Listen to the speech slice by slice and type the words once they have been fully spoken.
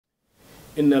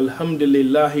إن الحمد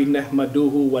لله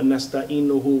نحمده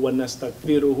ونستعينه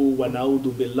ونستغفره ونعوذ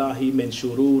بالله من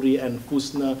شرور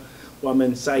أنفسنا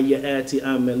ومن سيئات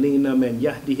أعمالنا من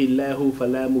يهده الله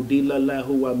فلا مضل له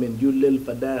ومن يضلل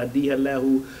فلا هادي له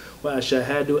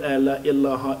وأشهد أن لا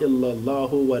إله إلا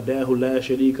الله وحده لا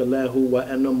شريك له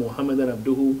وأن محمدا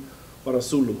عبده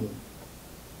ورسوله.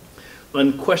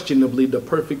 Unquestionably, the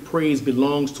perfect praise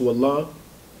belongs to Allah.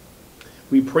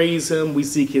 We praise Him, we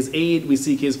seek His aid, we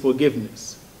seek His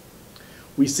forgiveness.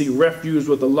 We seek refuge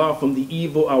with Allah from the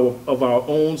evil of our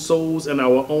own souls and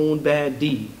our own bad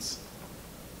deeds.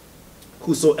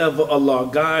 Whosoever Allah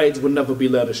guides will never be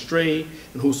led astray,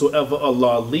 and whosoever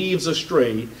Allah leaves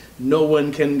astray, no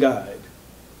one can guide.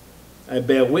 I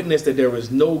bear witness that there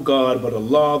is no God but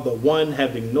Allah, the one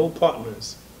having no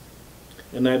partners.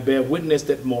 And I bear witness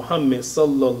that Muhammad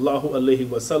sallallahu alaihi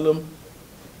wasallam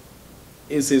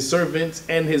is his servant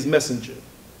and his messenger.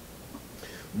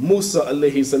 Musa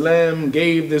alayhi salam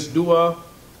gave this dua,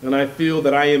 and I feel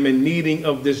that I am in needing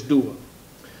of this dua.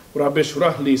 Rabbi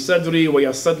shrah li sadri wa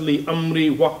yassir li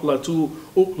amri wahlul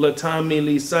uqdatam min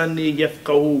lisani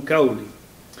yafqahu qawli.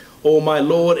 O my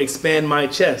Lord, expand my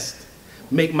chest,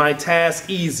 make my task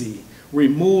easy,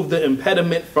 remove the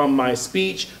impediment from my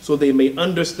speech so they may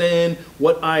understand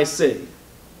what I say.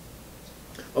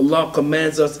 Allah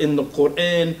commands us in the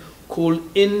Qur'an, Kul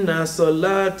inna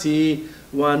salati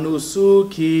wa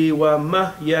nusuki wa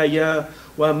mahyaya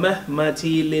wa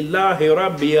mahmati lillahi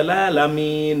rabbil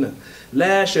alamin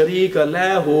la sharika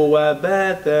lahu wa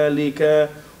bathalika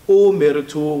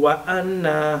umirtu wa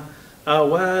anna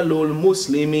awalul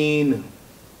muslimin.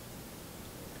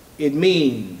 It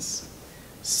means,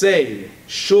 say,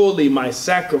 surely my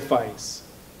sacrifice,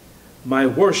 my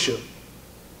worship,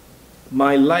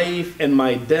 my life and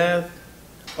my death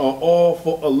are all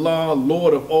for Allah,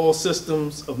 Lord of all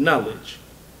systems of knowledge.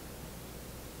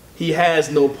 He has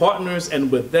no partners,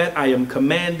 and with that I am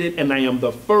commanded, and I am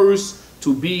the first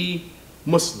to be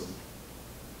Muslim.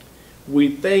 We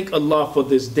thank Allah for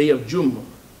this day of Jummah.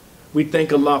 We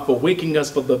thank Allah for waking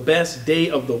us for the best day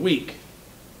of the week.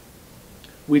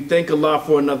 We thank Allah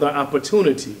for another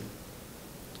opportunity,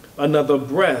 another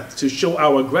breath to show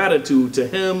our gratitude to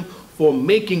Him for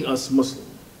making us Muslim.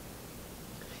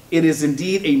 It is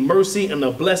indeed a mercy and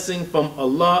a blessing from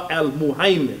Allah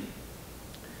al-Muhaymin,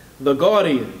 the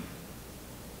guardian,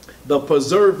 the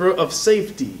preserver of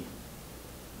safety,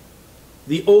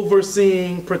 the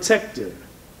overseeing protector.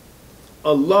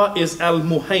 Allah is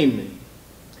al-Muhaymin,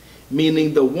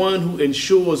 meaning the one who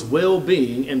ensures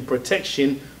well-being and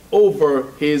protection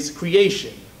over His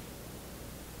creation.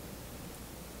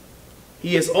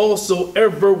 He is also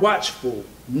ever watchful.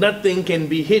 Nothing can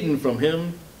be hidden from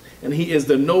Him, and He is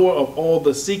the knower of all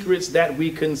the secrets that we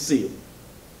conceal.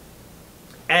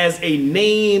 As a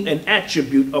name and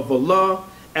attribute of Allah,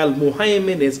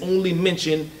 Al-Muhaymin is only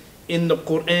mentioned in the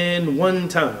Qur'an one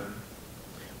time.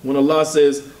 When Allah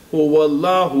says, Huwa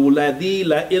Allahu ladhi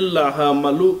la illaha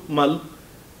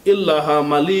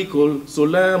malikul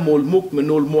sulamul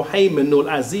mukminul muhayminul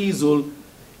azizul,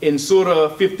 in Surah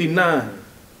 59,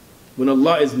 when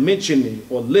Allah is mentioning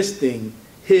or listing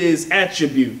His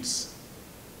attributes.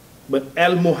 But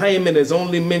Al-Muhaymin is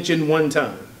only mentioned one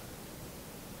time.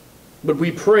 But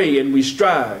we pray and we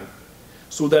strive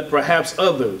so that perhaps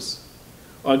others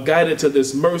are guided to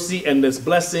this mercy and this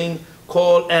blessing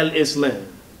called Al-Islam.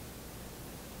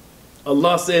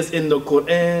 Allah says in the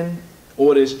Quran,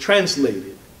 or it is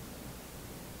translated,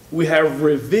 we have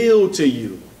revealed to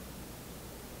you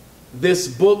this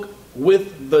book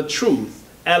with the truth,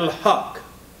 Al-Haq,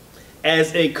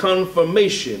 as a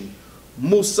confirmation,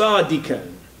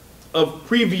 Musadikan, of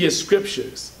previous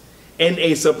scriptures, and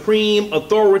a supreme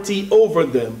authority over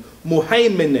them,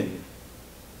 Muhayminin.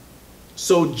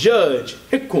 So judge,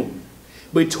 hikum,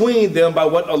 between them by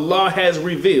what Allah has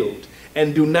revealed,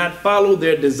 and do not follow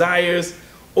their desires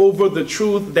over the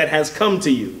truth that has come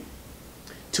to you.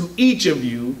 To each of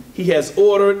you, He has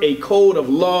ordered a code of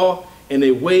law and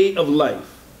a way of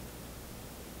life.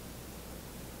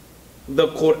 The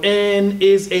Quran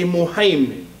is a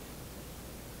Muhaymin.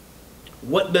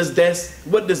 What does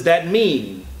that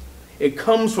mean? It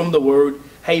comes from the word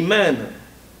haymana.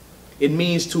 It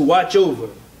means to watch over,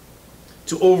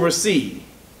 to oversee,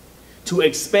 to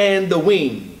expand the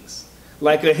wings,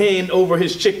 like a hen over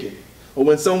his chicken. Or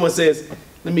when someone says,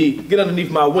 let me get underneath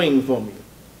my wing for me.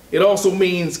 It also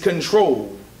means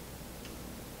control,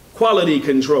 quality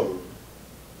control.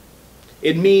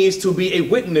 It means to be a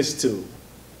witness to,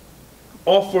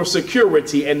 offer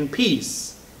security and peace.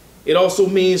 It also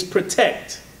means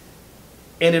protect,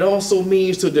 and it also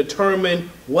means to determine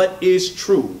what is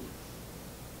true.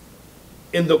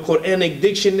 In the Quranic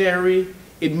dictionary,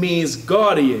 It means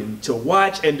guardian, to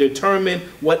watch and determine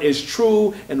what is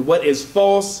true and what is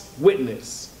false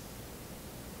witness.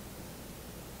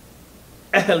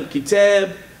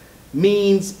 Al-Kitab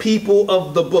means people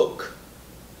of the book.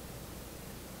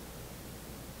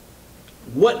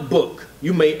 What book,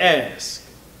 you may ask?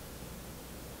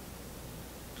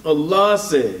 Allah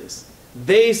says,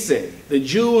 they say, the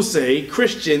Jews say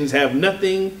Christians have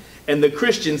nothing, and the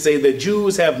Christians say the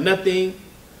Jews have nothing,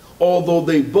 although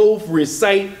they both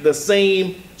recite the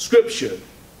same scripture.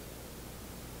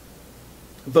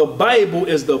 The Bible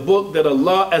is the book that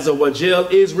Allah Azza wa Jal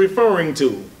is referring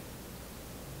to.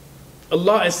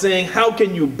 Allah is saying, how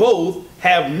can you both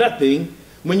have nothing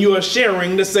when you are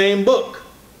sharing the same book?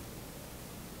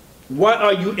 Why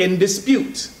are you in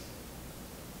dispute?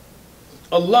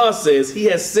 Allah says He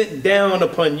has sent down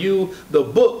upon you the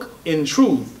book in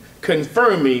truth,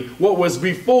 confirming what was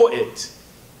before it,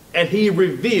 and He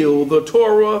revealed the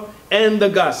Torah and the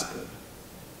Gospel.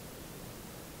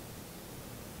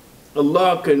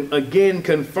 Allah again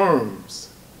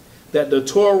confirms that the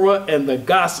Torah and the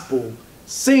Gospel,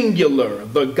 singular,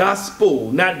 the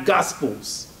Gospel, not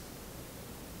Gospels.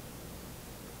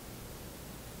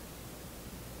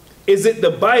 Is it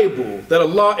the Bible that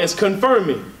Allah is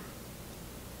confirming?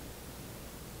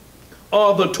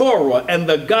 Or the Torah and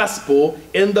the Gospel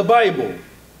in the Bible?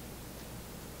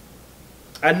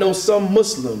 I know some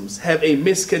Muslims have a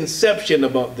misconception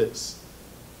about this,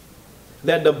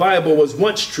 that the Bible was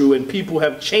once true and people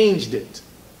have changed it.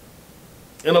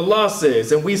 And Allah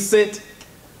says, and we sent,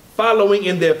 following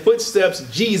in their footsteps,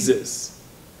 Jesus,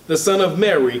 the son of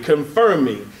Mary,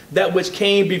 confirming that which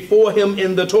came before him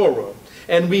in the Torah.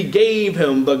 And we gave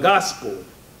him the gospel,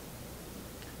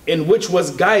 in which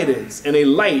was guidance and a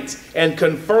light, and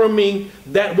confirming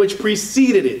that which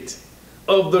preceded it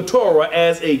of the Torah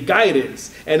as a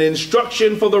guidance and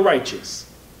instruction for the righteous.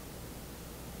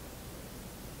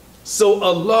 So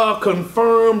Allah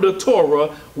confirmed the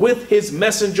Torah with his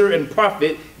messenger and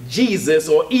prophet Jesus,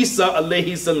 or Isa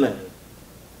alayhi salam.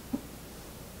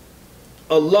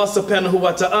 Allah subhanahu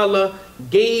wa ta'ala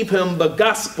gave him the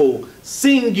gospel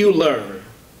singular,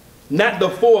 not the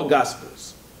four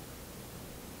gospels.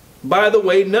 By the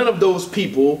way, none of those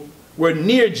people were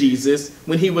near Jesus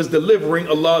when he was delivering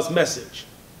Allah's message.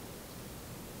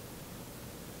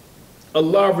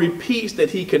 Allah repeats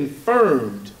that he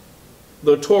confirmed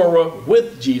the Torah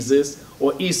with Jesus,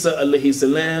 or Isa alayhi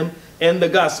salam, and the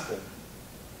gospel.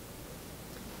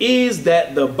 Is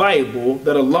that the Bible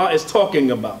that Allah is talking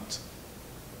about?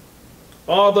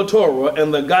 Are the Torah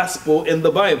and the gospel in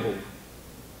the Bible?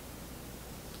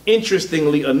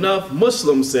 Interestingly enough,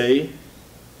 Muslims say,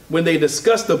 when they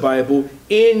discuss the Bible,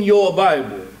 in your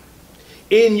Bible,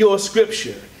 in your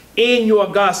scripture, in your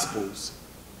gospels.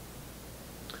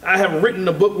 I have written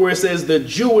a book where it says the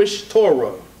Jewish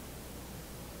Torah.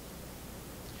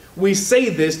 We say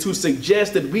this to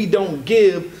suggest that we don't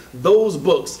give those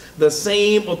books the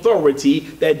same authority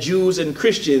that Jews and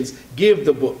Christians give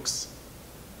the books.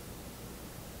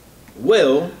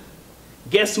 Well,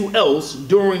 guess who else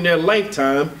during their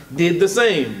lifetime did the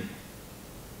same?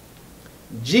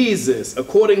 Jesus,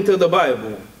 according to the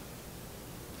Bible.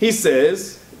 He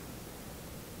says,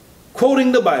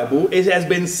 quoting the Bible, it has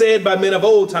been said by men of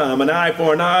old time, an eye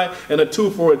for an eye and a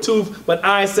tooth for a tooth, but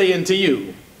I say unto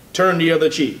you, turn the other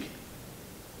cheek.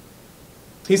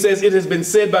 He says, it has been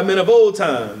said by men of old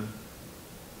time.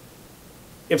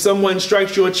 If someone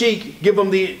strikes your cheek, give them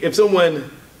the,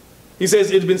 he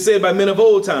says, it's been said by men of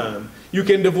old time, you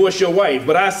can divorce your wife,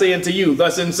 but I say unto you,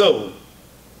 thus and so.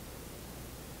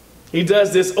 He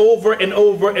does this over and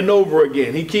over and over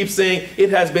again. He keeps saying,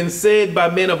 it has been said by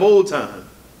men of old time,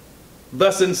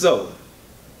 thus and so.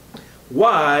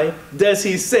 Why does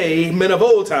he say men of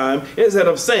old time instead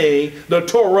of saying the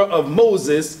Torah of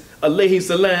Moses, alayhi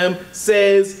salam,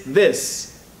 says this?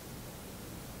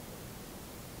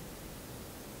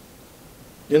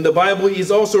 In the Bible, he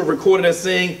is also recorded as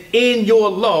saying, in your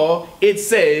law, it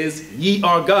says, ye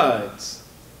are gods.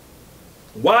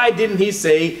 Why didn't he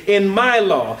say, in my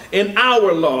law, in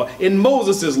our law, in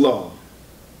Moses' law?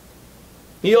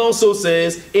 He also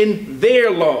says, in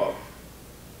their law.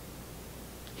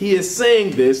 He is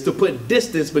saying this to put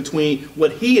distance between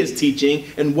what he is teaching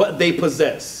and what they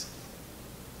possess,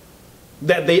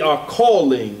 that they are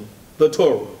calling the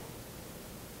Torah.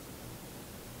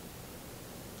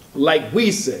 Like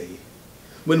we say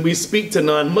when we speak to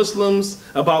non-Muslims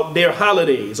about their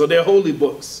holidays or their holy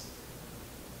books.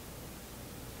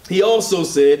 He also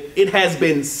said, it has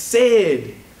been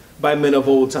said by men of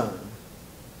old time.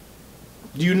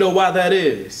 Do you know why that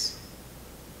is?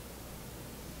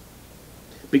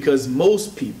 Because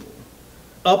most people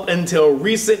up until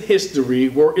recent history,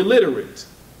 were illiterate.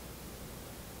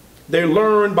 They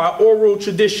learned by oral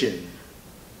tradition.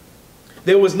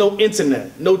 There was no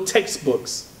internet, no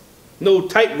textbooks, no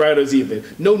typewriters even,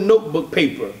 no notebook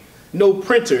paper, no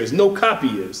printers, no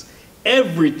copiers.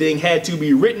 Everything had to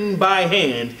be written by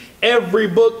hand, every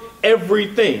book,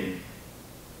 everything.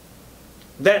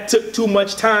 That took too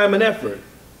much time and effort.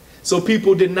 So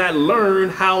people did not learn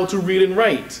how to read and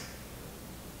write.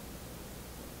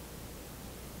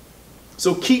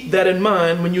 So keep that in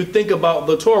mind when you think about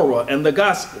the Torah and the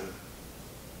gospel.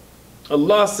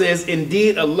 Allah says,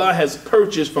 indeed, Allah has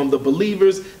purchased from the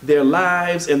believers their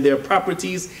lives and their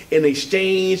properties in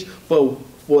exchange for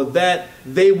that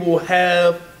they will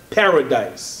have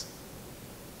paradise.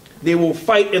 They will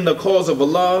fight in the cause of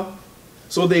Allah,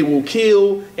 so they will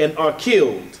kill and are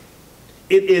killed.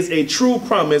 It is a true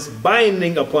promise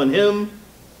binding upon him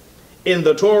in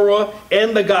the Torah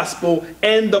and the gospel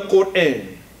and the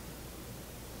Qur'an.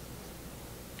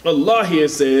 Allah here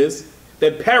says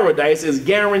that paradise is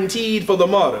guaranteed for the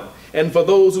martyr and for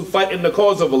those who fight in the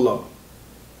cause of Allah.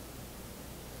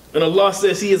 And Allah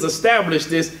says he has established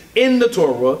this in the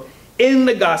Torah, in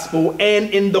the gospel,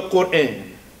 and in the Qur'an.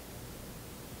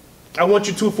 I want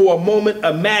you to, for a moment,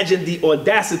 imagine the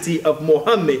audacity of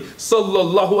Muhammad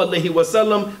sallallahu alaihi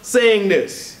wasallam saying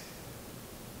this.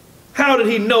 How did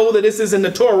he know that this is in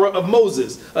the Torah of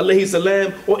Moses alayhi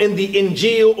salam, or in the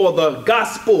Injil or the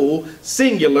gospel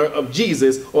singular of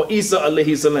Jesus or Isa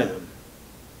alayhi salam?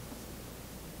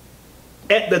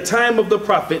 At the time of the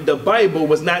prophet, the Bible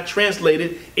was not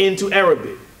translated into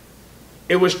Arabic.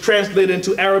 It was translated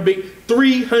into Arabic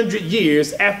 300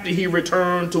 years after he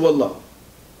returned to Allah.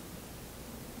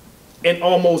 And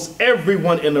almost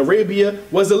everyone in Arabia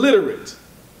was illiterate.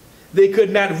 They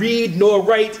could not read nor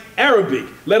write Arabic,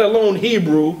 let alone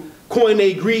Hebrew,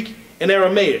 Koine Greek, and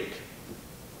Aramaic.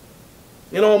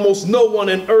 And almost no one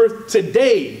on earth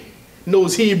today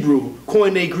knows Hebrew,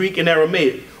 Koine Greek, and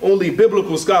Aramaic, only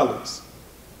biblical scholars.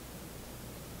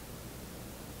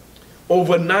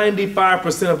 Over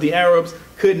 95% of the Arabs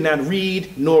could not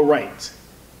read nor write.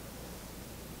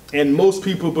 And most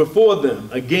people before them,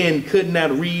 again, could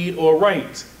not read or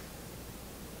write.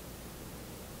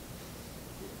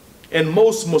 And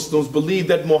most Muslims believe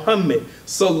that Muhammad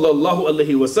sallallahu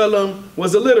alaihi wasallam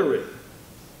was illiterate,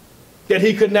 that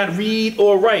he could not read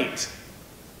or write.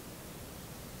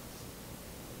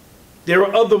 There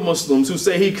are other Muslims who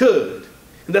say he could,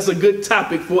 and that's a good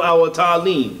topic for our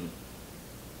ta'aleem.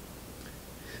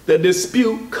 The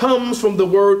dispute comes from the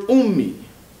word ummi.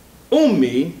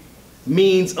 Ummi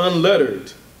means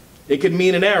unlettered. It could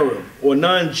mean an Arab or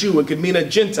non-Jew. It could mean a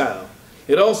Gentile.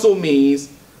 It also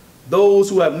means those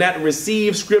who have not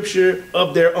received scripture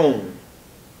of their own.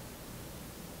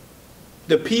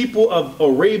 The people of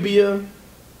Arabia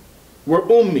were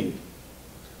ummi,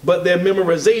 but their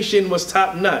memorization was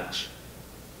top-notch.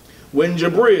 When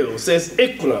Jibril says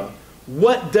Iqra,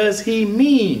 what does he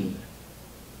mean?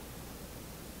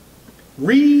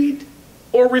 Read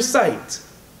or recite?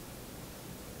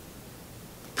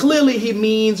 Clearly he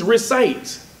means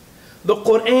recite. The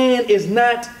Qur'an is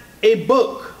not a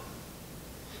book.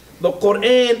 The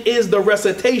Qur'an is the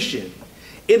recitation.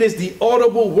 It is the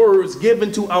audible words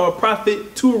given to our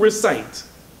prophet to recite.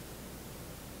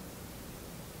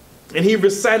 And he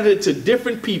recited it to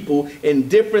different people in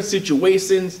different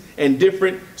situations and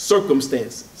different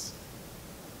circumstances.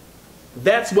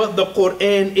 That's what the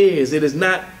Qur'an is. It is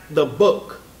not the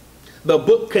book. The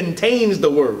book contains the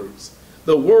words.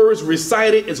 The words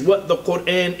recited is what the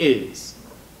Qur'an is.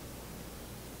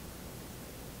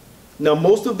 Now,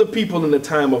 most of the people in the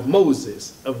time of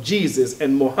Moses, of Jesus,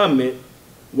 and Muhammad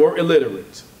were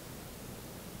illiterate.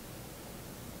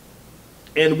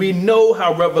 And we know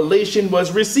how revelation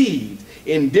was received.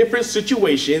 In different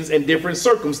situations and different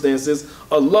circumstances,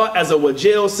 Allah Azza wa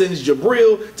Jal sends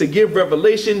Jibril to give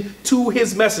revelation to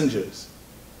his messengers.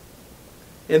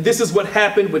 And this is what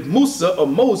happened with Musa or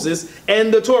Moses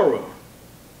and the Torah.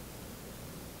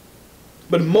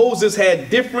 But Moses had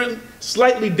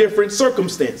slightly different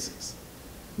circumstances.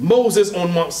 Moses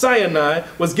on Mount Sinai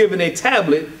was given a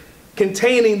tablet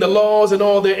containing the laws and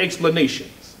all their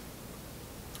explanations.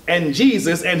 And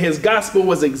Jesus and his gospel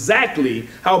was exactly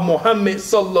how Muhammad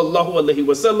sallallahu alaihi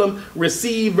wasallam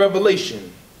received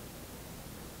revelation.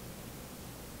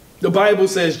 The Bible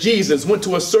says Jesus went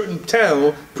to a certain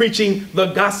town preaching the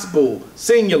gospel,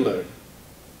 singular.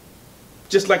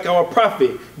 Just like our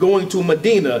prophet going to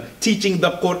Medina teaching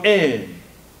the Qur'an.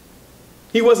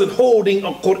 He wasn't holding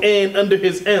a Qur'an under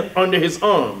his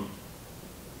arm.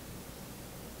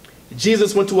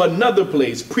 Jesus went to another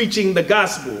place preaching the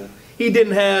gospel. He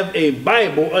didn't have a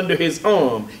Bible under his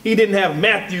arm. He didn't have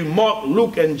Matthew, Mark,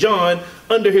 Luke, and John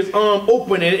under his arm,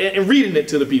 opening it and reading it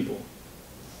to the people.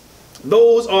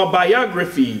 Those are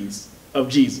biographies of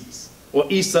Jesus, or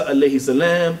Isa alayhi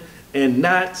salam, and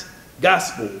not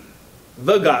gospel,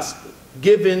 the gospel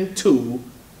given to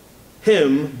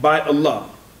him by Allah.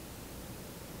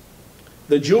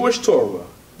 The Jewish Torah,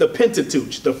 the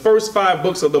Pentateuch, the first 5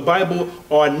 books of the Bible,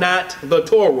 are not the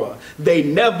Torah. They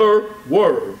never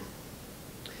were.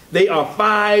 They are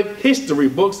 5 history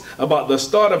books about the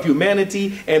start of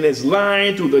humanity and its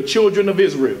line through the children of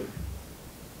Israel.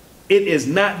 It is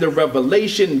not the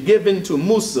revelation given to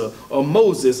Musa or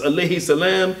Moses alayhi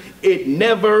salam. It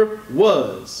never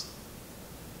was.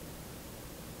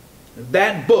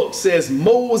 That book says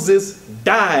Moses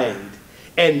died,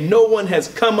 and no one has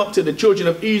come up to the children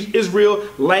of Israel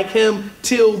like him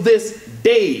till this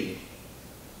day.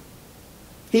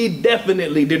 He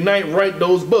definitely did not write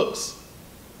those books.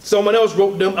 Someone else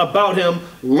wrote them about him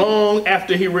long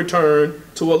after he returned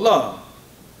to Allah.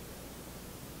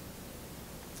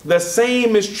 The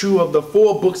same is true of the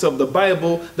 4 books of the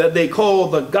Bible that they call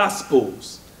the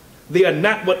Gospels. They are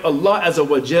not what Allah Azza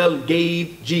wa Jal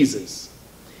gave Jesus.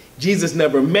 Jesus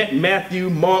never met Matthew,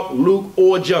 Mark, Luke,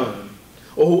 or John,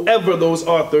 or whoever those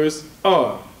authors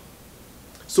are.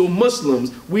 So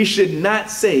Muslims, we should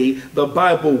not say the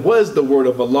Bible was the word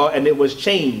of Allah and it was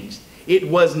changed. It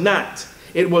was not.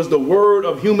 It was the word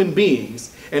of human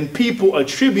beings, and people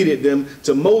attributed them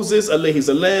to Moses alayhi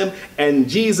salam and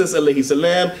Jesus alayhi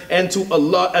salam and to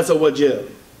Allah Azza wa Jal.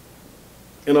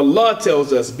 And Allah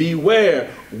tells us,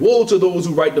 beware, woe to those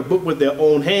who write the book with their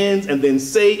own hands and then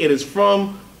say it is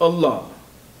from Allah.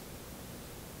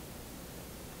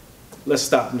 Let's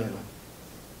stop now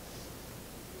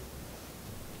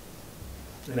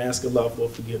and ask Allah for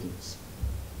forgiveness.